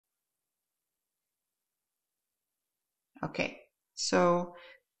Okay, so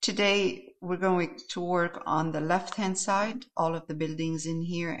today we're going to work on the left-hand side, all of the buildings in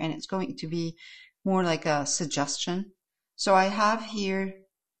here, and it's going to be more like a suggestion. So I have here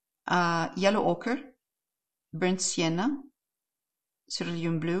yellow ochre, burnt sienna,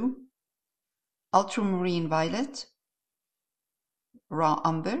 cerulean blue, ultramarine violet, raw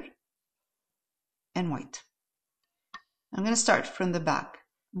umber, and white. I'm going to start from the back.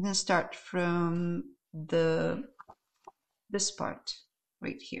 I'm going to start from this part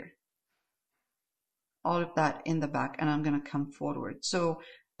right here. All of that in the back, and I'm going to come forward. So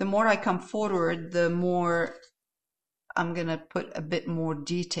the more I come forward, the more I'm going to put a bit more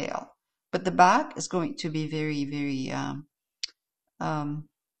detail. But the back is going to be very, very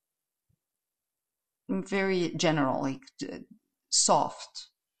general, like soft.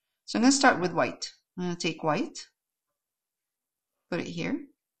 So I'm going to start with white. I'm going to take white, put it here,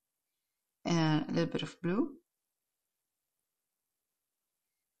 and a little bit of blue.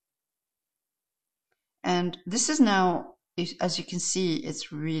 And this is now, as you can see,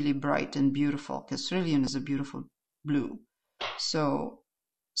 it's really bright and beautiful because cerulean is a beautiful blue. So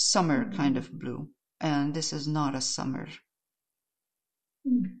summer kind of blue. And this is not a summer.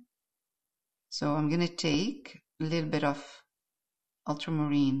 So I'm going to take a little bit of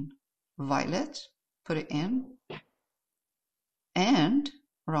ultramarine violet, put it in, and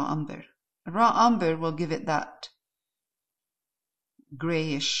raw umber. Raw umber will give it that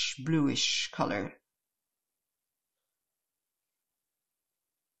grayish, bluish color.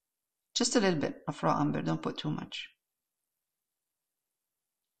 Just a little bit of raw umber, don't put too much.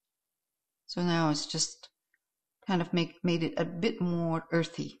 So now it's just kind of made it a bit more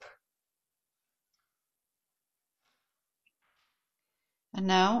earthy. And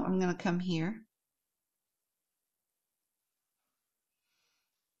now I'm going to come here.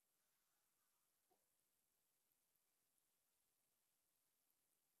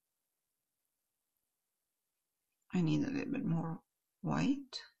 I need a little bit more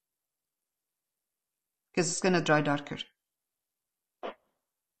white because it's going to dry darker.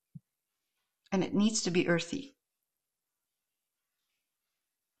 And it needs to be earthy.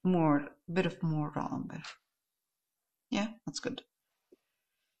 A bit of more raw umber. Yeah, that's good.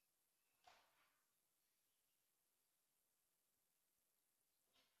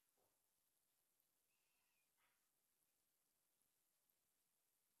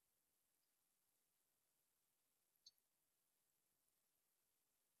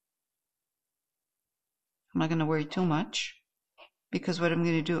 I'm not going to worry too much because what I'm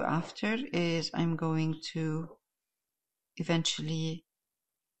going to do after is I'm going to eventually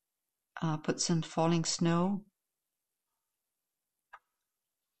put some falling snow.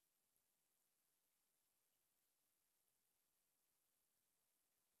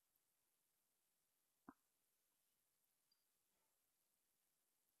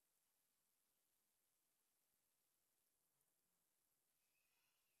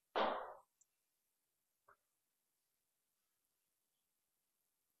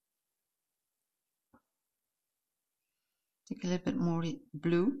 Take a little bit more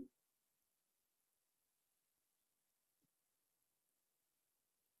blue.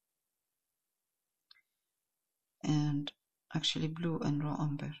 And actually blue and raw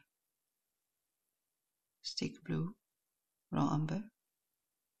umber. Let's take blue, raw umber.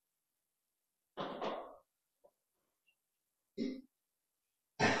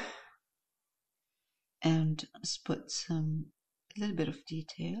 And let's put a little bit of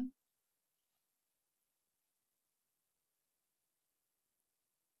detail.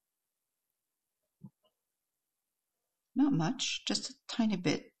 Not much, just a tiny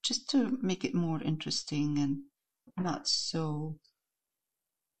bit, just to make it more interesting and not so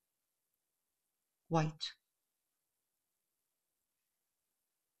white.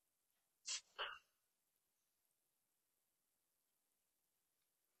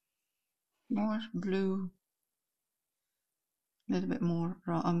 More blue, a little bit more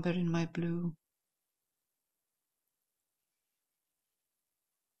raw umber in my blue.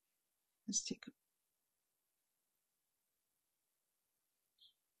 Let's take a...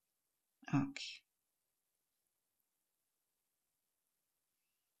 Okay.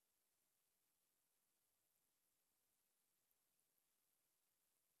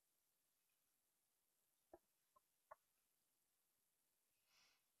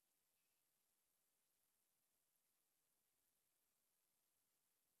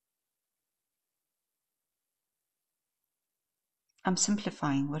 I'm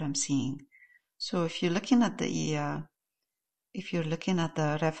simplifying what I'm seeing. So if you're looking at the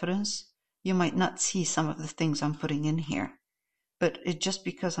reference, you might not see some of the things I'm putting in here. But it's just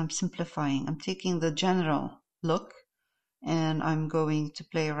because I'm simplifying. I'm taking the general look and I'm going to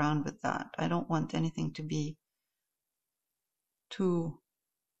play around with that. I don't want anything to be too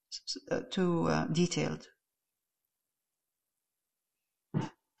detailed.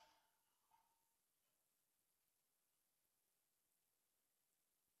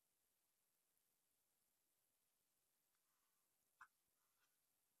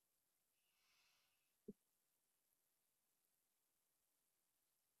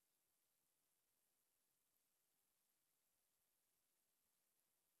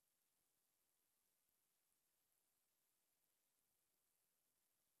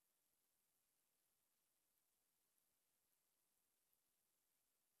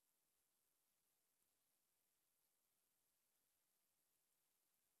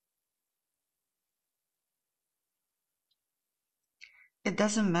 It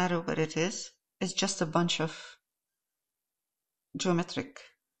doesn't matter what it is. It's just a bunch of geometric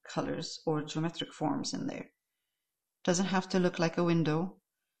colors or geometric forms in there. It doesn't have to look like a window.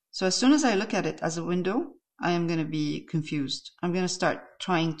 So as soon as I look at it as a window, I am going to be confused. I'm going to start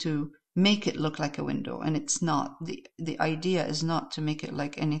trying to make it look like a window, and it's not. The idea is not to make it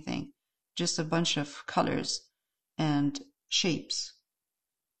like anything, just a bunch of colors and shapes.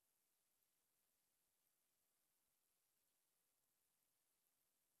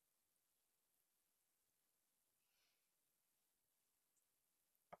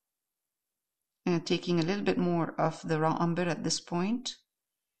 And taking a little bit more of the raw umber at this point,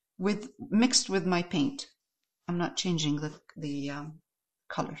 mixed with my paint. I'm not changing the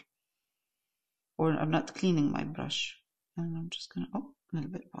color, or I'm not cleaning my brush. And I'm just gonna, a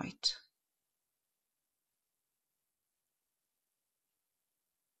little bit white.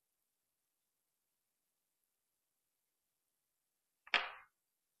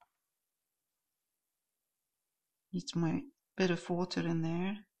 Needs my bit of water in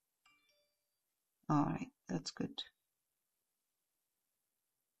there. All right, that's good.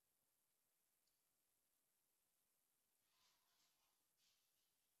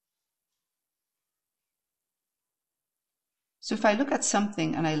 So if I look at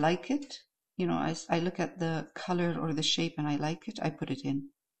something and I like it, I look at the color or the shape and I like it, I put it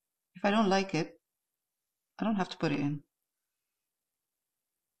in. If I don't like it, I don't have to put it in.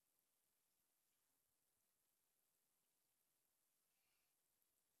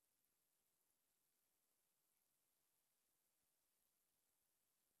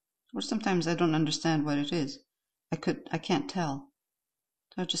 Or sometimes I don't understand what it is. I can't tell.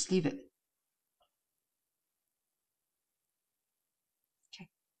 So I'll just leave it. Okay.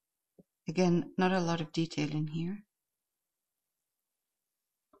 Again, not a lot of detail in here.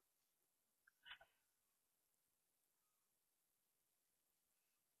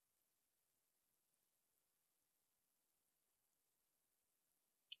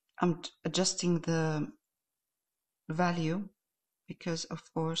 I'm adjusting the value because, of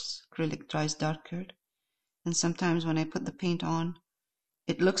course, acrylic dries darker. And sometimes when I put the paint on,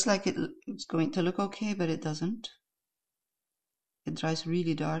 it looks like it's going to look okay, but it doesn't. It dries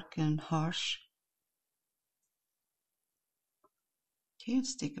really dark and harsh. Okay,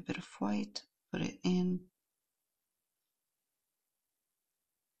 let's take a bit of white, put it in.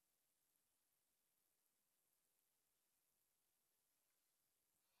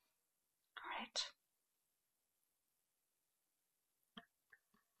 All right.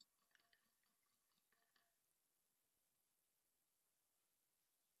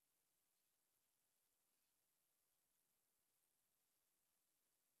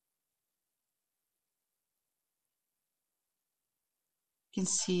 You can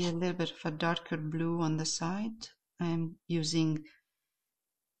see a little bit of a darker blue on the side. I'm using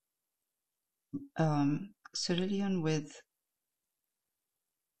cerulean with,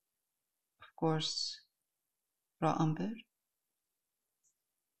 of course, raw umber.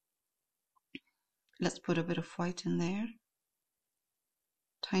 Let's put a bit of white in there,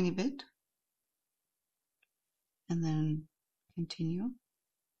 tiny bit, and then continue.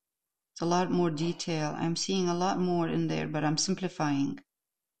 It's a lot more detail. I'm seeing a lot more in there, but I'm simplifying.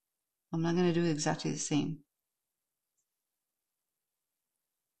 I'm not going to do exactly the same.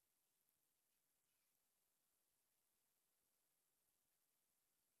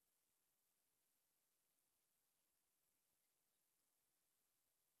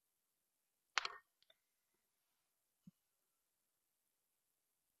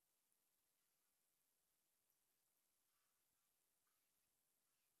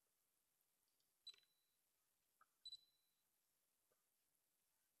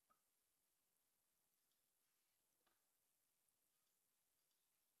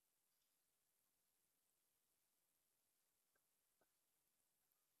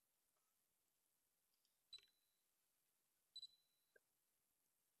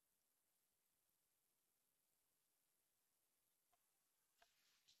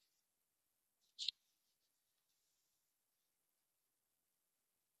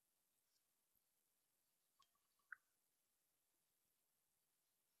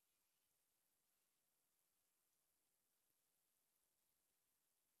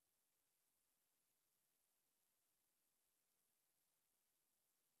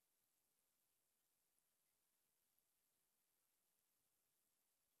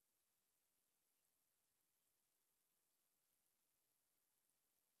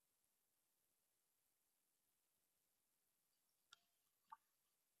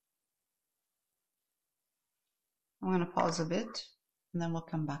 I'm going to pause a bit and then we'll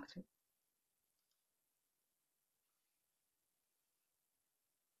come back to it.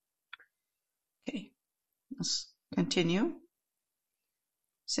 Okay, let's continue.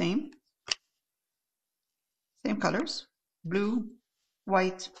 Same colors, blue,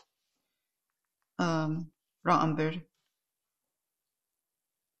 white, raw umber,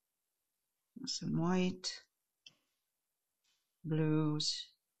 some white, blues,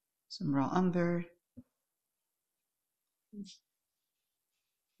 some raw umber.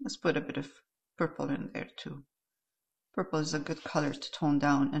 Let's put a bit of purple in there too. Purple is a good color to tone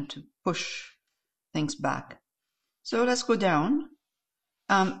down and to push things back. So let's go down.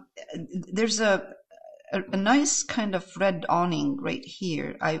 There's a nice kind of red awning right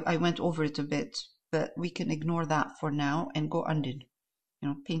here. I went over it a bit, but we can ignore that for now and go under,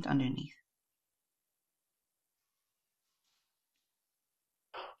 paint underneath.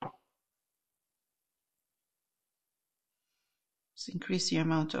 Let's increase the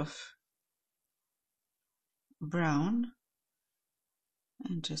amount of brown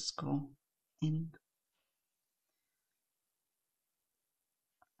and just go in.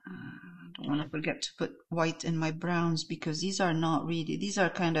 I don't want to forget to put white in my browns because these are not really, these are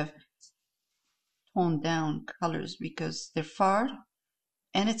kind of toned down colors because they're far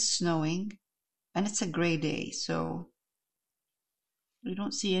and it's snowing and it's a gray day, so we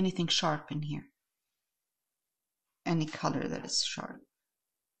don't see anything sharp in here, any color that is sharp.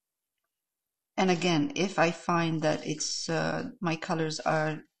 And again, if I find that it's my colors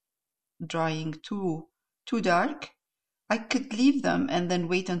are drying too dark, I could leave them and then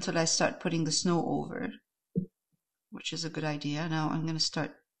wait until I start putting the snow over, which is a good idea. Now I'm going to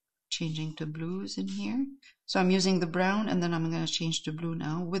start changing to blues in here. So I'm using the brown and then I'm going to change to blue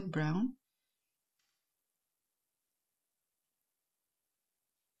now with brown.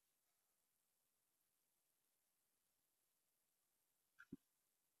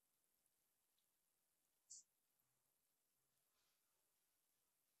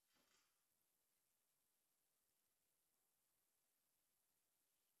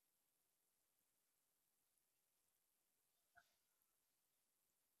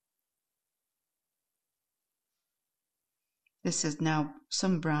 This is now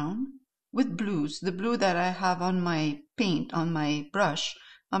some brown with blues. The blue that I have on my paint, on my brush,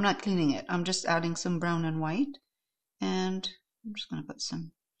 I'm not cleaning it. I'm just adding some brown and white. And I'm just going to put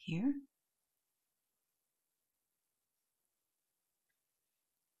some here.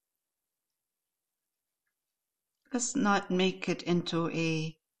 Let's not make it into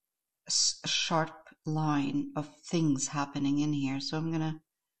a sharp line of things happening in here. So I'm going to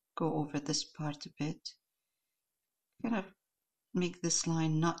go over this part a bit. Kind of make this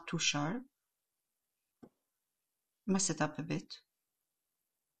line not too sharp. Mess it up a bit.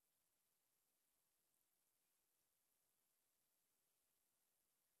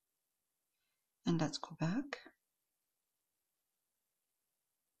 And let's go back.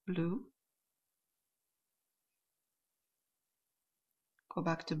 Blue. Go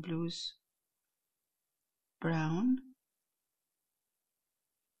back to blues. Brown.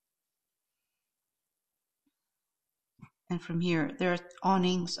 And from here, there are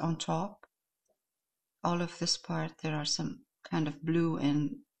awnings on top. All of this part, there are some kind of blue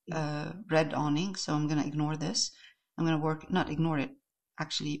and red awning. So I'm going to ignore this. I'm going to work, not ignore it,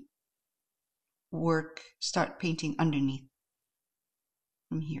 actually start painting underneath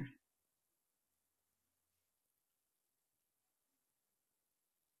from here.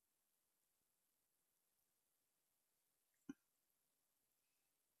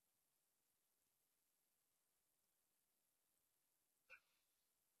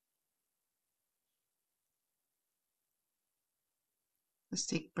 Let's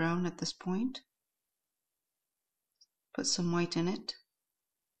take brown at this point. Put some white in it.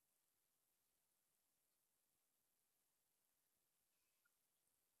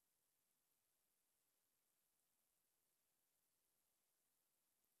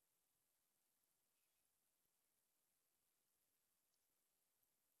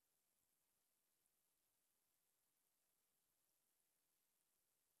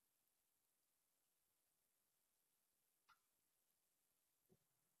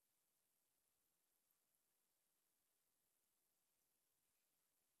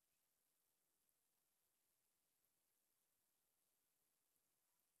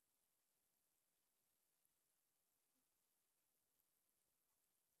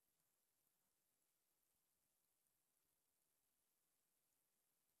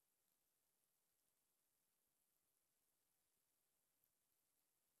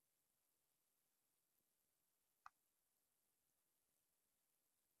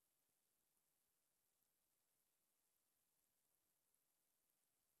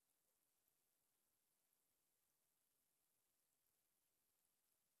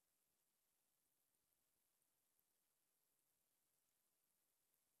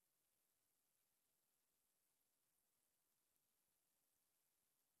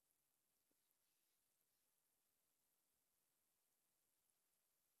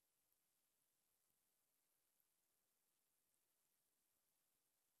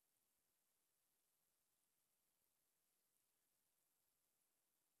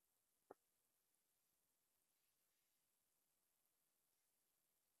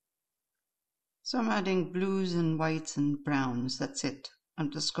 So I'm adding blues and whites and browns. That's it. I'm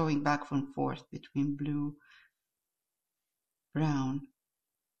just going back and forth between blue, brown,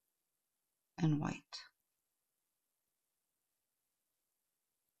 and white.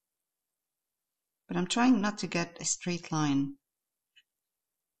 But I'm trying not to get a straight line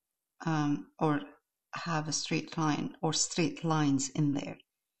or have a straight line or straight lines in there.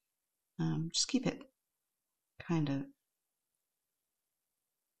 Just keep it kind of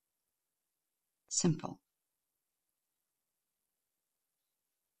simple.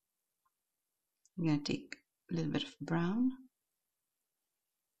 I'm going to take a little bit of brown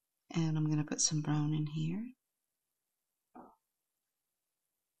and I'm going to put some brown in here.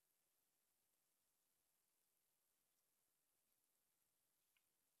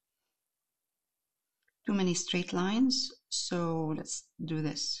 Too many straight lines, so let's do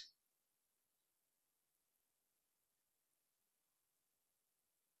this.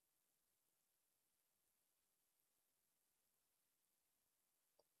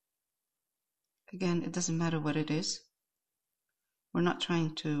 Again, it doesn't matter what it is. We're not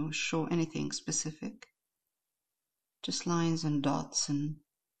trying to show anything specific. Just lines and dots, and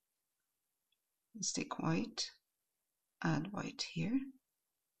let's take white, add white here.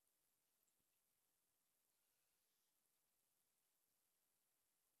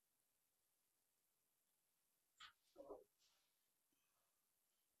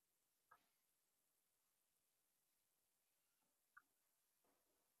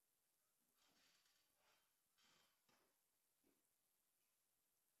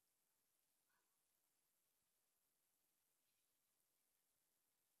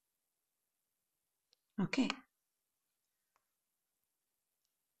 Okay.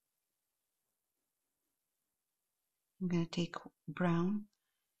 I'm going to take brown,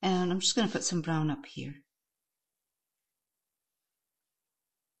 and I'm just going to put some brown up here.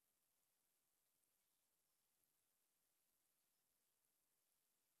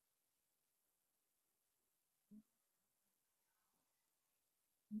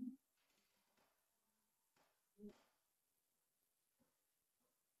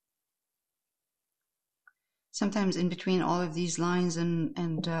 Sometimes in between all of these lines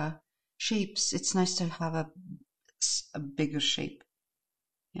and shapes, it's nice to have a bigger shape,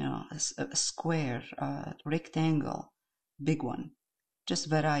 you know, a square, a rectangle, big one, just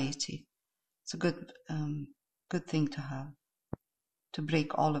variety. It's a good thing to have, to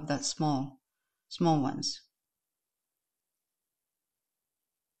break all of that small ones.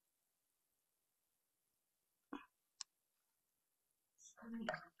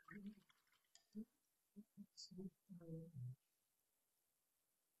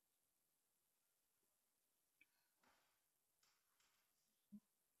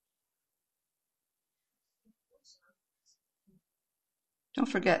 Don't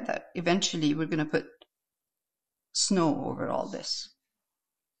forget that eventually we're going to put snow over all this.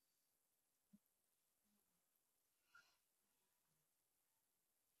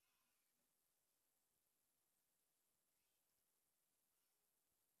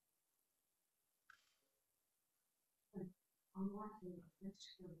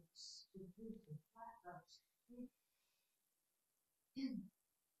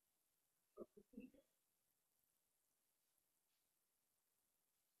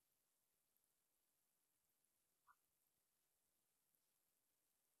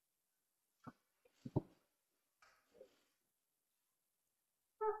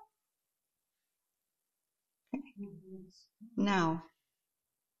 Now,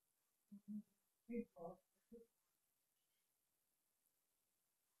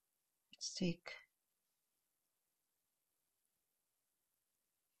 let's take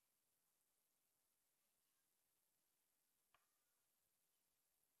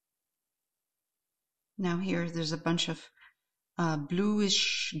now here there's a bunch of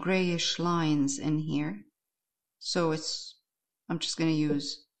bluish grayish lines in here, so I'm just going to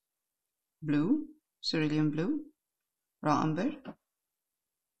use blue, cerulean blue, raw umber,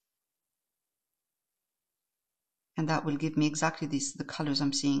 and that will give me exactly the colors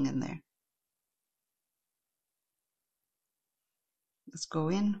I'm seeing in there. Let's go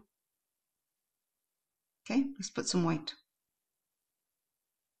in. Okay, let's put some white.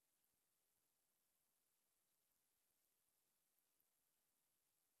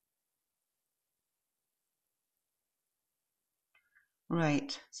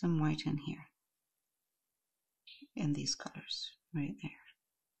 Right, some white in here, in these colors, right there.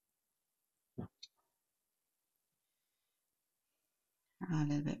 A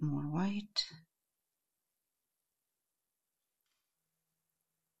little bit more white.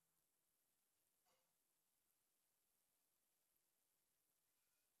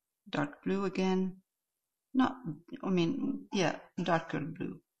 dark blue again. Not, I mean, yeah, darker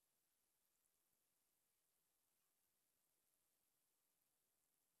blue.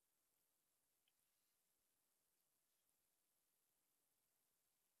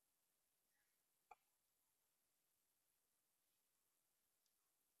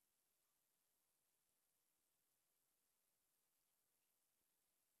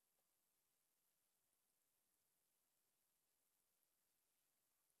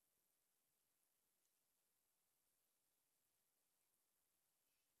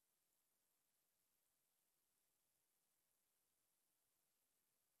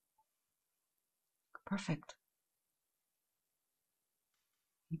 Perfect.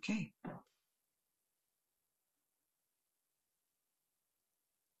 Okay.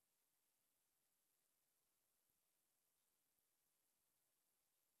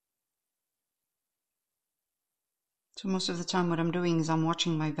 So most of the time what I'm doing is I'm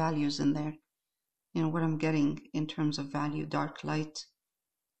watching my values in there. You know, what I'm getting in terms of value, dark, light,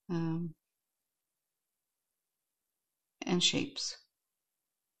 and shapes.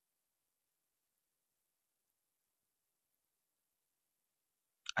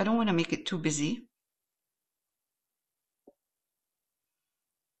 I don't want to make it too busy.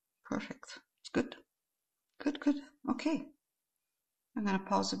 Perfect. It's good. Good, good. Okay. I'm going to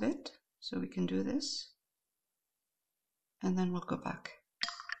pause a bit so we can do this. And then we'll go back.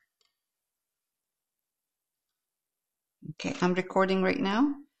 Okay, I'm recording right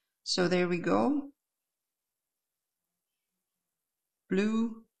now. So there we go.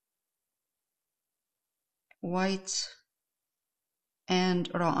 Blue, white, and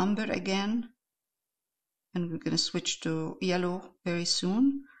raw umber again. And we're going to switch to yellow very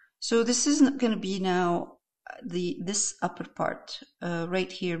soon. So this is going to be now this upper part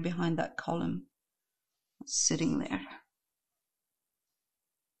right here behind that column sitting there.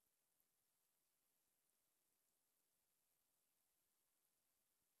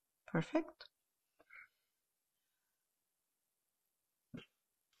 Perfect.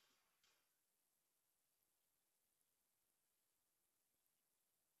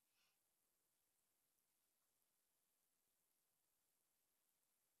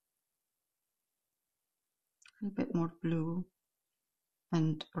 A bit more blue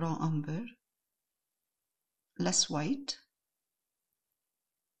and raw umber, less white.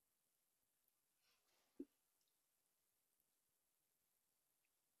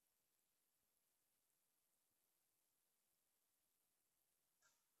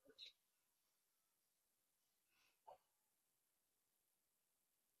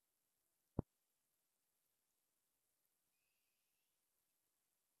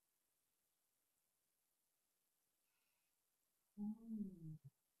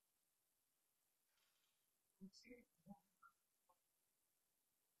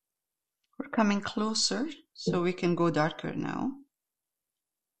 We're coming closer, so we can go darker now.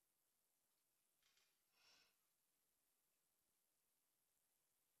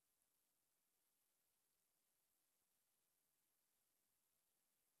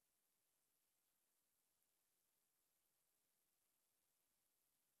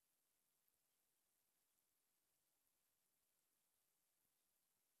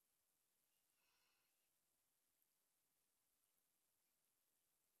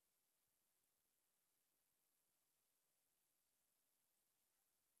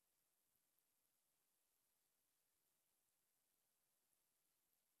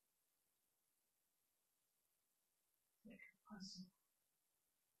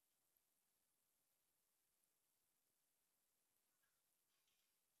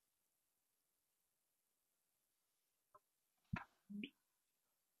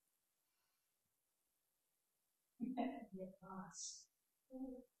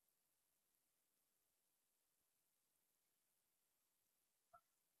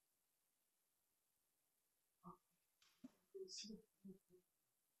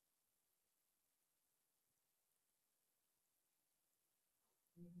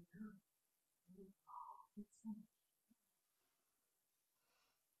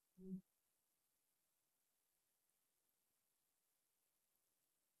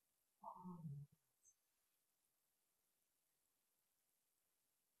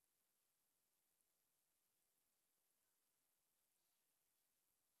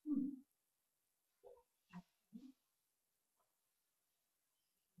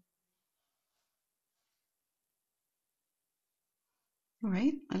 All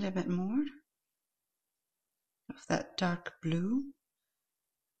right, a little bit more of that dark blue,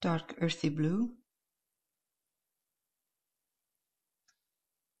 dark earthy blue.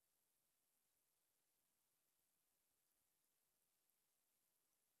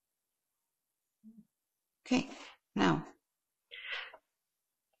 Okay, now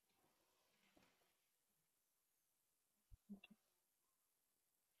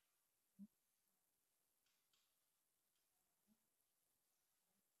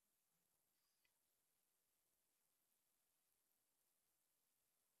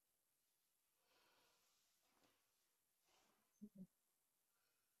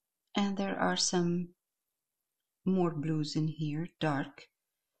and there are some more blues in here, dark.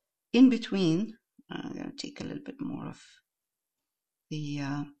 In between, I'm going to take a little bit more of the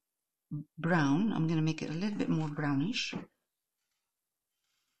brown. I'm going to make it a little bit more brownish.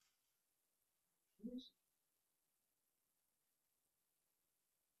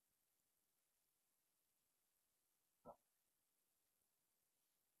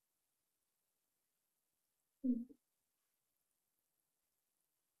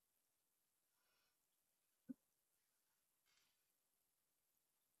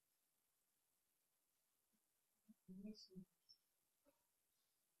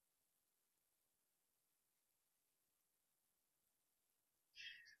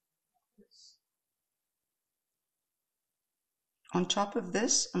 On top of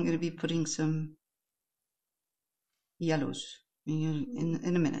this, I'm going to be putting some yellows in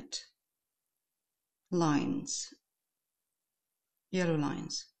a minute. Lines, yellow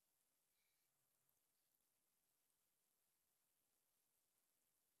lines.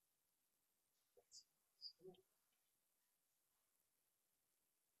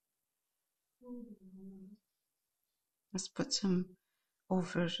 Let's put some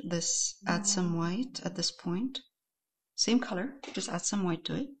over this, add some white at this point. Same color, just add some white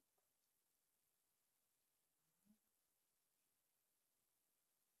to it.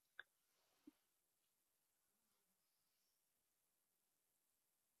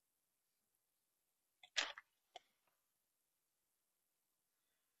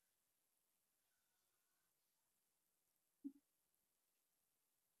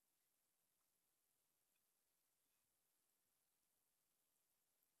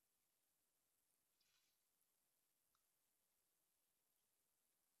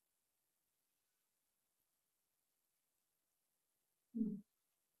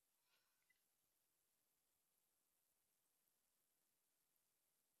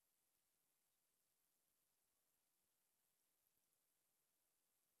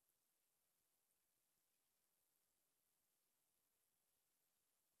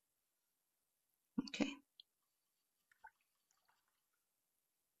 Okay.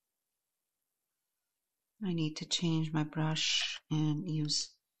 I need to change my brush and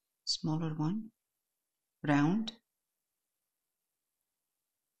use smaller one, round.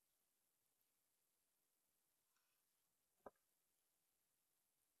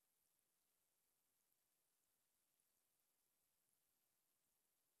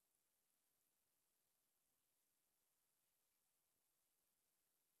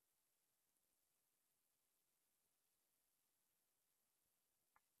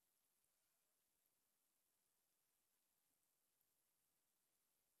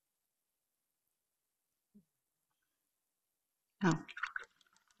 Now,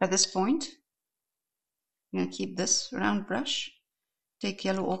 at this point, I'm going to keep this round brush, take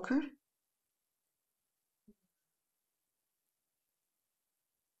yellow ochre,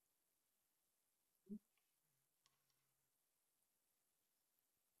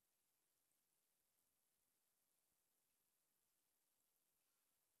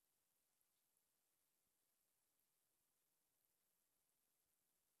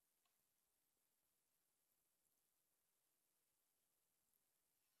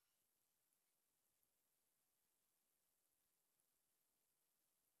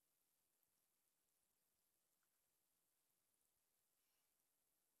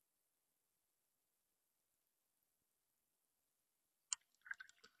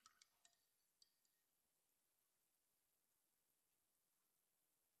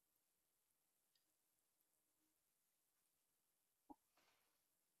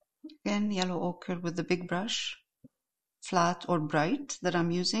 again yellow ochre with the big brush, flat or bright that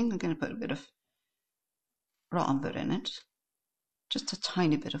I'm using. I'm going to put a bit of raw umber in it, just a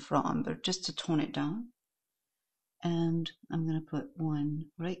tiny bit of raw umber, just to tone it down. And I'm going to put one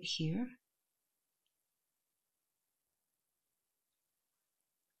right here.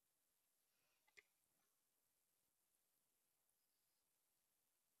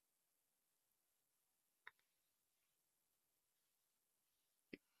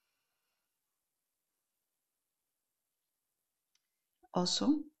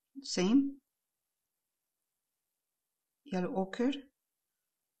 Also, same, yellow ochre,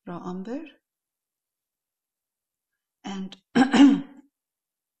 raw umber, and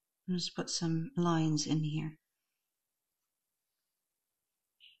Just put some lines in here.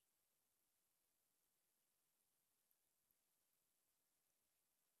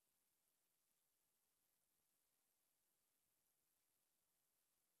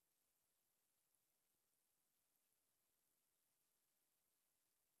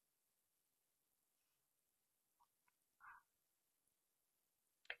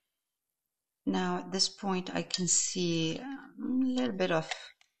 Now at this point I can see a little bit of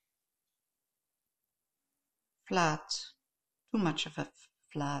flat, too much of a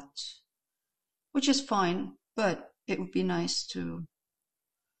flat, which is fine, but it would be nice to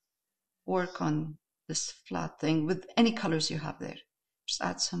work on this flat thing with any colors you have there. Just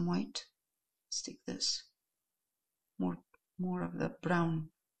add some white. Let's take this. More of the brown.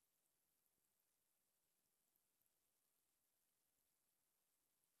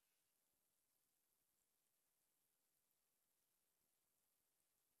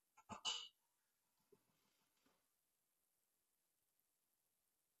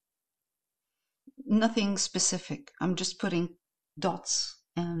 Nothing specific. I'm just putting dots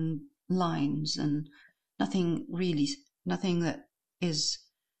and lines and nothing really, nothing that is,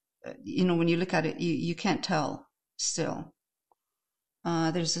 when you look at it, you can't tell still.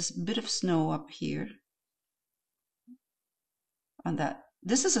 There's this bit of snow up here on that.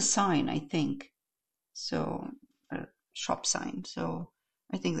 This is a sign, I think. So, a shop sign. So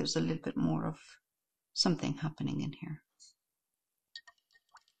I think there's a little bit more of something happening in here.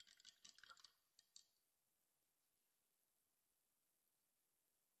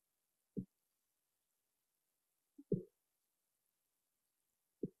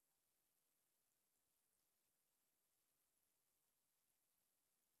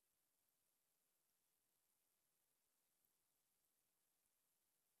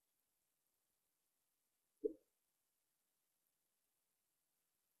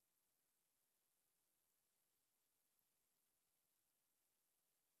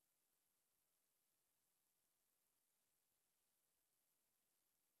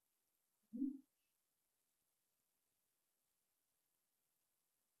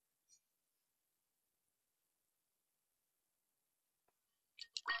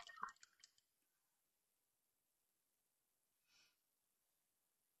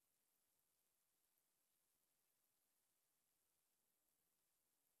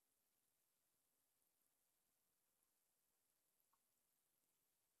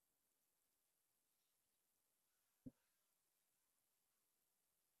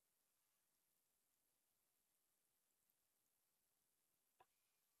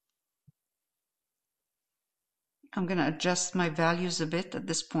 I'm going to adjust my values a bit at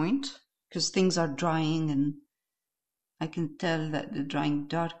this point because things are drying and I can tell that they're drying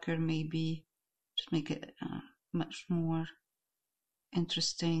darker maybe. Just make it much more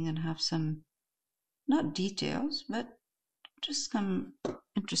interesting and have some, not details, but just some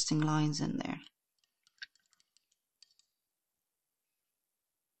interesting lines in there.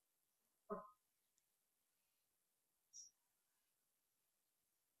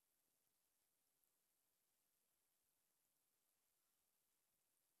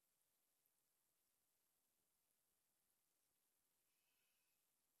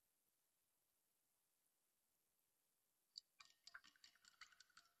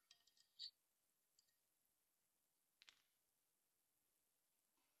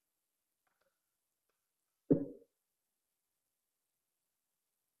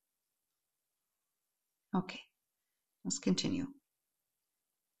 Okay, let's continue.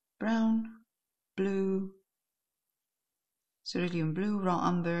 Brown, blue, cerulean blue, raw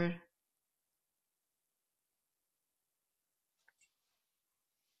umber,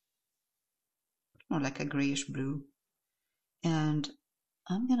 more like a grayish blue. And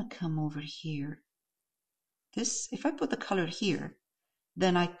I'm going to come over here. This, if I put the color here,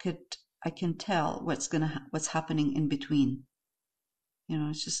 then I can tell what's happening in between.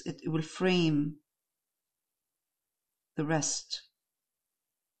 It's just, it will frame the rest.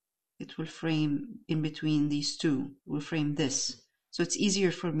 It will frame in between these two. It will frame this. So it's easier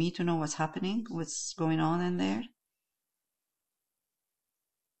for me to know what's happening, what's going on in there.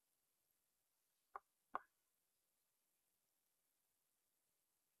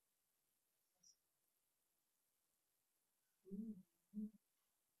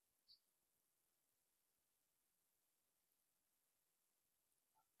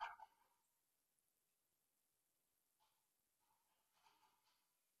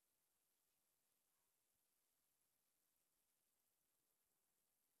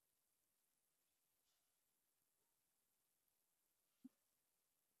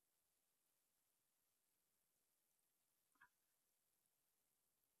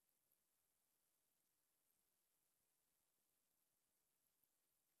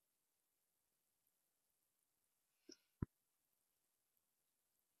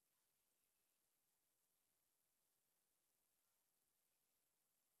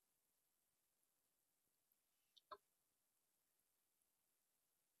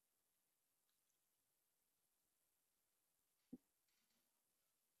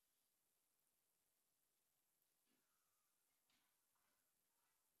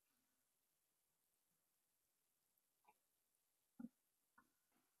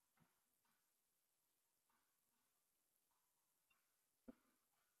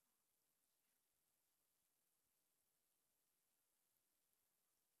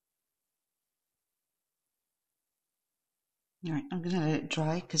 All right, I'm going to let it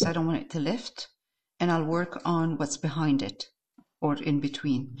dry because I don't want it to lift, and I'll work on what's behind it or in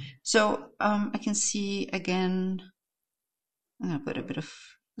between. So I can see again, I'm going to put a bit of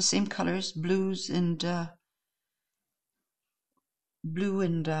the same colors, blues and blue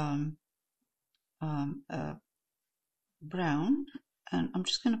and brown, and I'm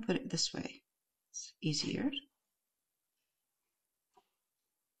just going to put it this way. It's easier.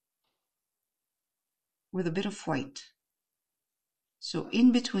 With a bit of white. So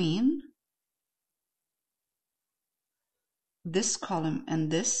in between this column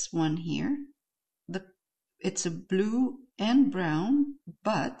and this one here, it's a blue and brown,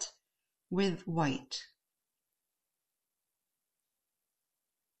 but with white.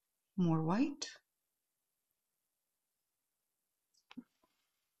 More white.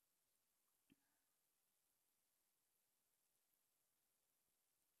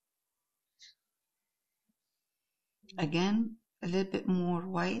 Again, a little bit more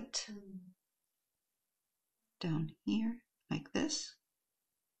white down here, like this.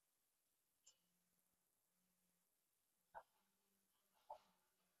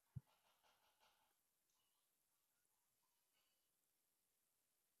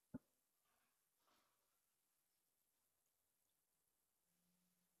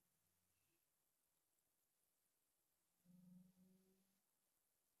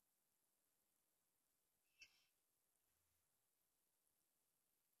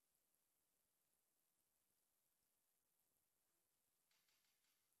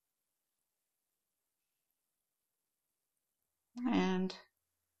 And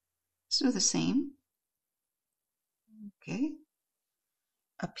let's do the same. Okay.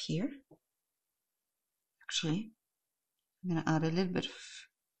 Up here. Actually, I'm going to add a little bit of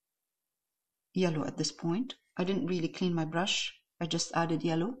yellow at this point. I didn't really clean my brush. I just added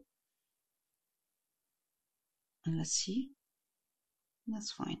yellow. And let's see.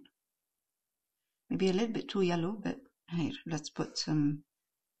 That's fine. Maybe a little bit too yellow, but here, let's put some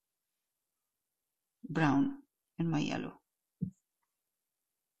brown in my yellow.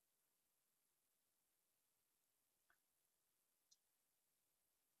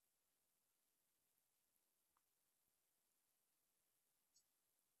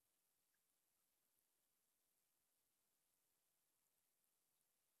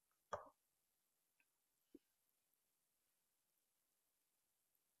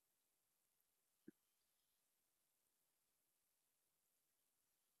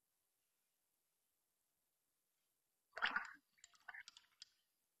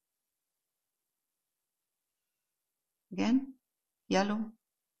 Again, yellow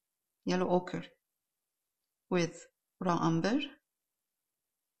ochre with raw umber.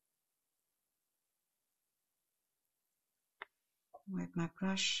 Wipe my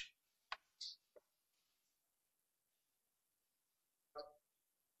brush.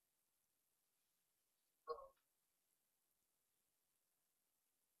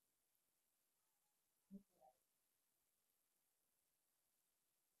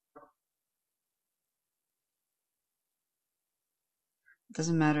 It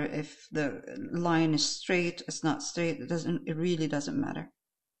doesn't matter if the line is straight, it's not straight, it really doesn't matter.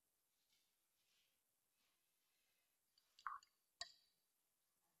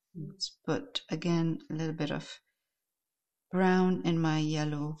 Let's put again a little bit of brown in my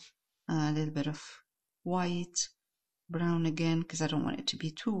yellow, a little bit of white, brown again because I don't want it to be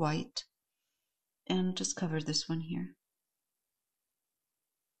too white, and just cover this one here.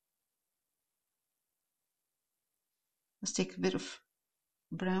 Let's take a bit of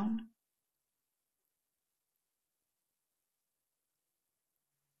brown,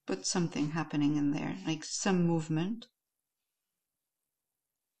 put something happening in there, like some movement.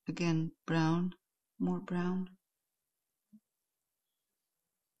 Again, brown, more brown.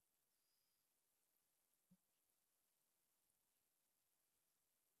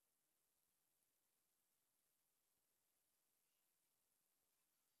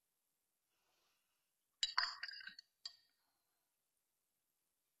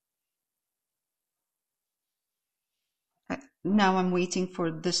 Now I'm waiting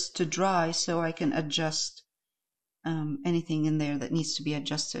for this to dry so I can adjust anything in there that needs to be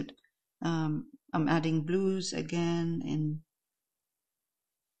adjusted. I'm adding blues again in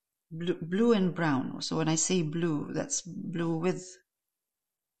blue and brown. So when I say blue, that's blue with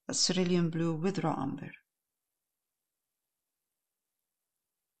a cerulean blue with raw umber.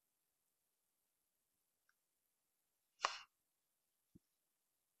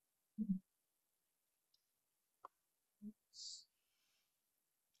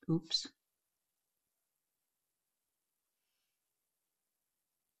 Oops.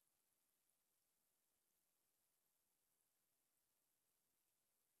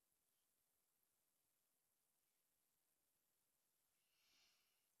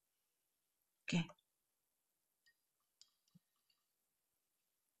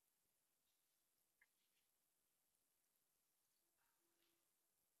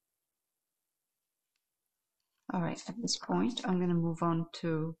 All right, at this point, I'm going to move on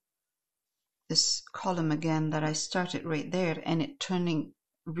to this column again that I started right there, and it turning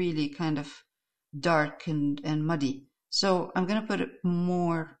really kind of dark and muddy. So I'm going to put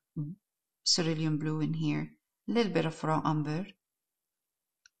more cerulean blue in here, a little bit of raw umber.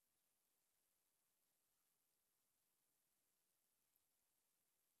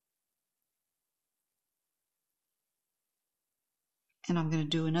 And I'm going to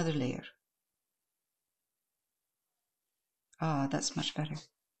do another layer. Ah, that's much better.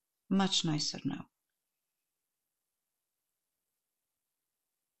 Much nicer now.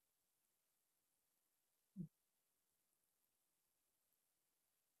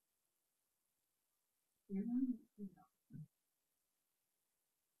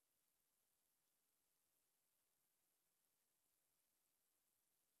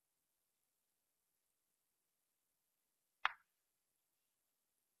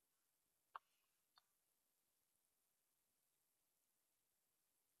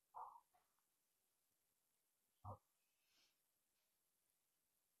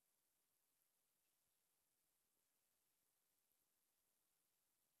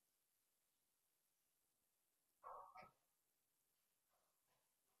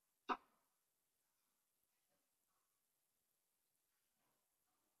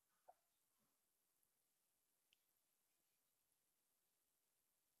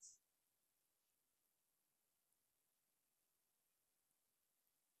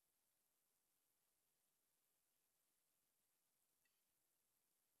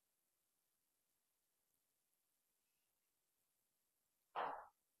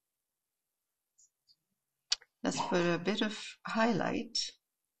 Let's put a bit of highlight.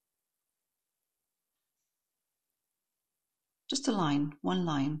 Just a line, one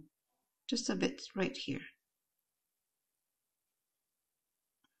line. Just a bit right here.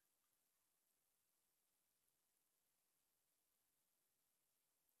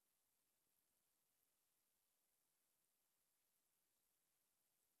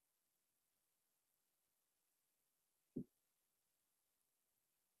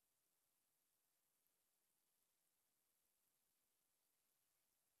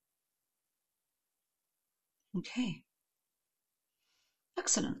 Okay.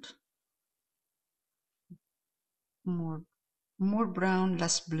 Excellent. More brown,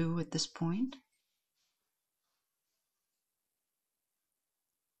 less blue at this point.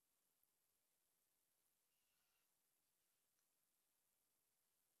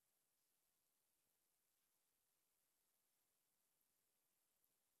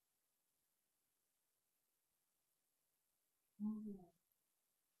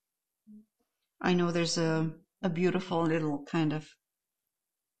 I know there's a beautiful little kind of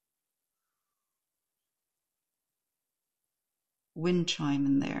wind chime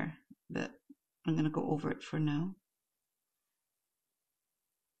in there, but I'm going to go over it for now.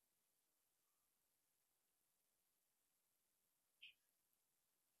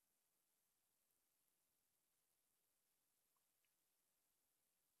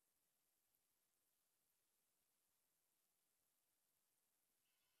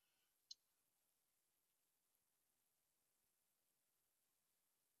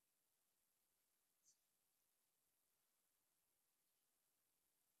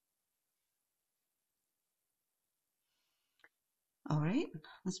 All right,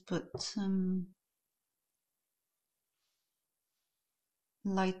 let's put some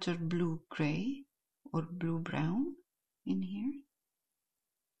lighter blue gray or blue brown in here.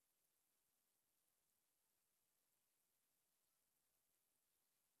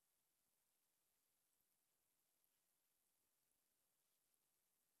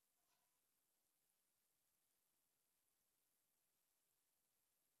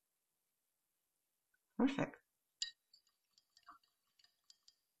 Perfect.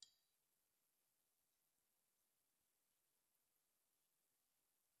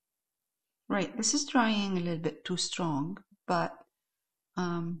 Right, this is drying a little bit too strong, but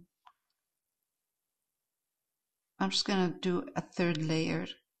I'm just going to do a third layer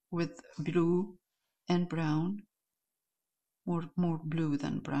with blue and brown, more blue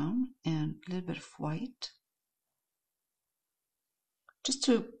than brown, and a little bit of white, just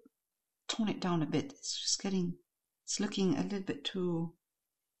to tone it down a bit. It's looking a little bit too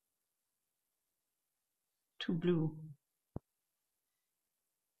blue.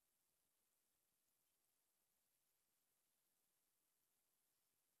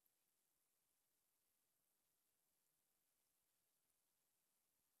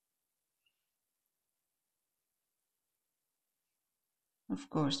 Of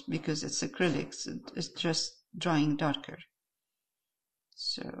course, because it's acrylics, it's just drying darker.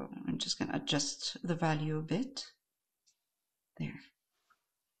 So I'm just going to adjust the value a bit. There.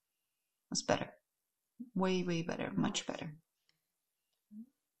 That's better. Way, way better. Much better.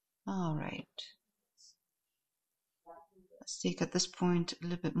 All right. Let's take at this point a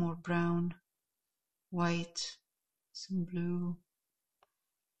little bit more brown, white, some blue.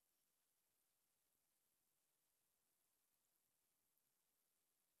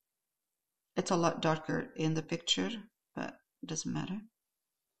 It's a lot darker in the picture, but it doesn't matter.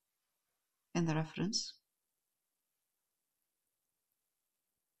 In the reference.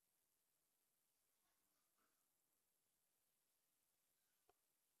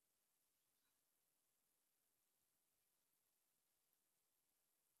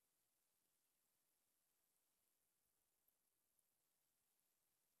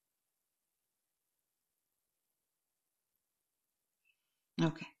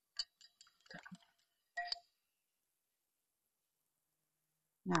 Okay.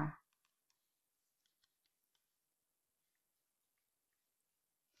 Now,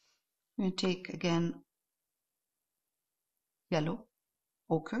 I'm going to take again yellow,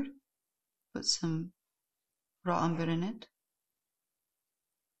 ochre, put some raw umber in it.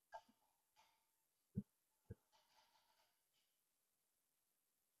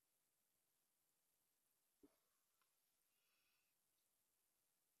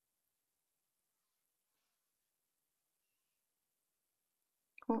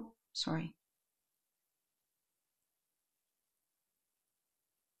 Oh, sorry.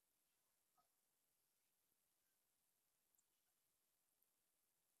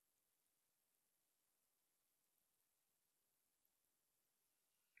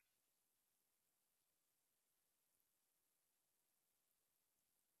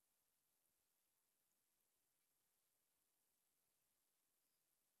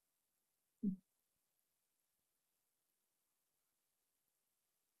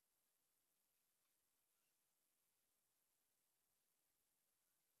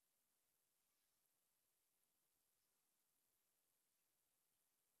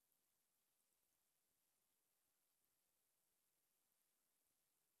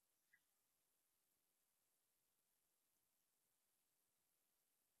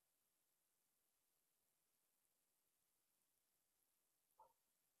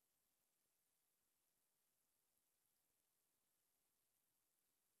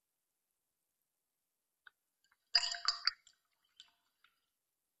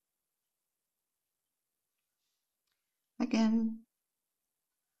 Again,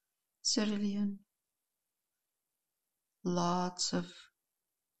 cerulean, lots of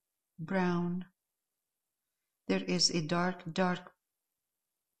brown. There is a dark, dark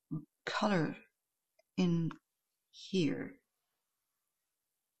color in here.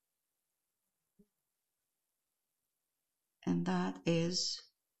 And that is,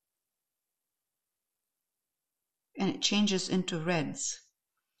 and it changes into reds.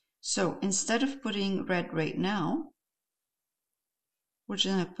 So instead of putting red right now, we're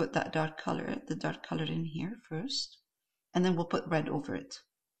just going to put that dark color, the dark color in here first, and then we'll put red over it.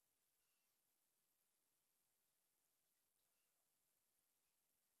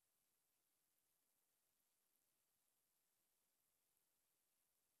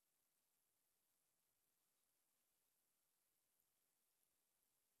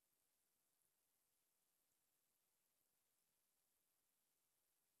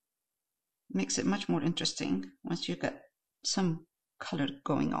 Makes it much more interesting once you get some color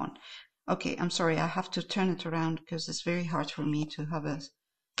going on. Okay, I'm sorry, I have to turn it around because it's very hard for me to have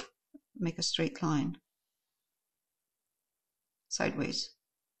make a straight line sideways.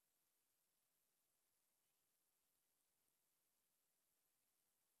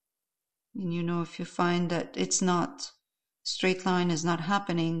 And you know, if you find that it's not, straight line is not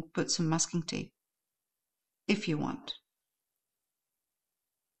happening, put some masking tape if you want.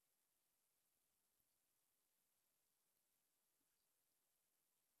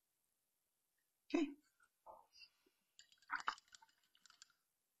 Okay.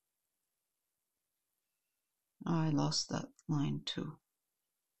 Oh, I lost that line too.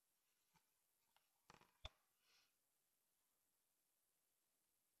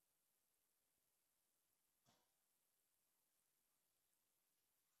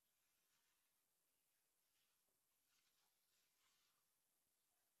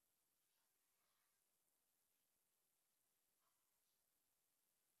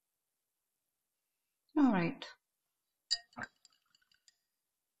 All right.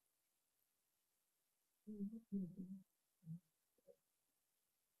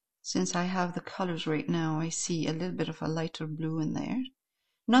 Since I have the colors right now, I see a little bit of a lighter blue in there.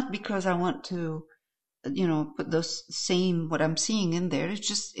 Not because I want to you know, put those same, what I'm seeing in there.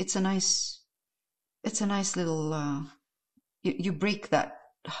 It's a nice little, you break that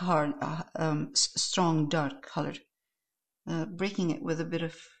hard, strong dark color, breaking it with a bit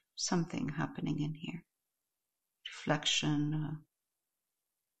of something happening in here. Reflection.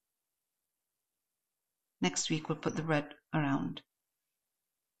 Next week we'll put the red around.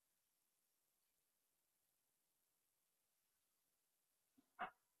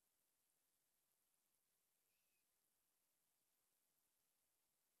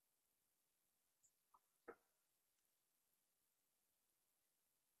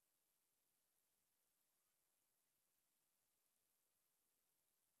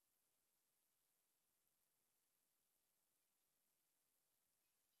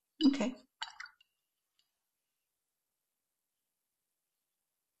 Okay.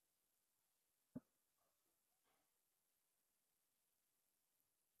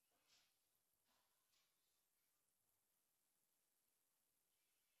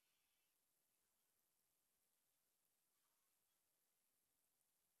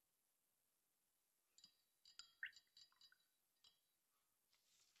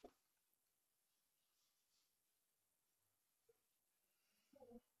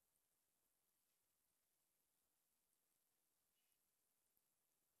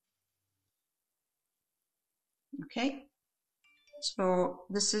 Okay. So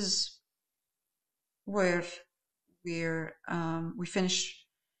this is where we finish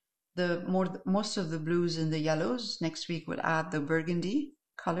most of the blues and the yellows. Next week we'll add the burgundy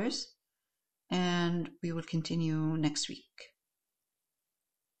colors, and we will continue next week.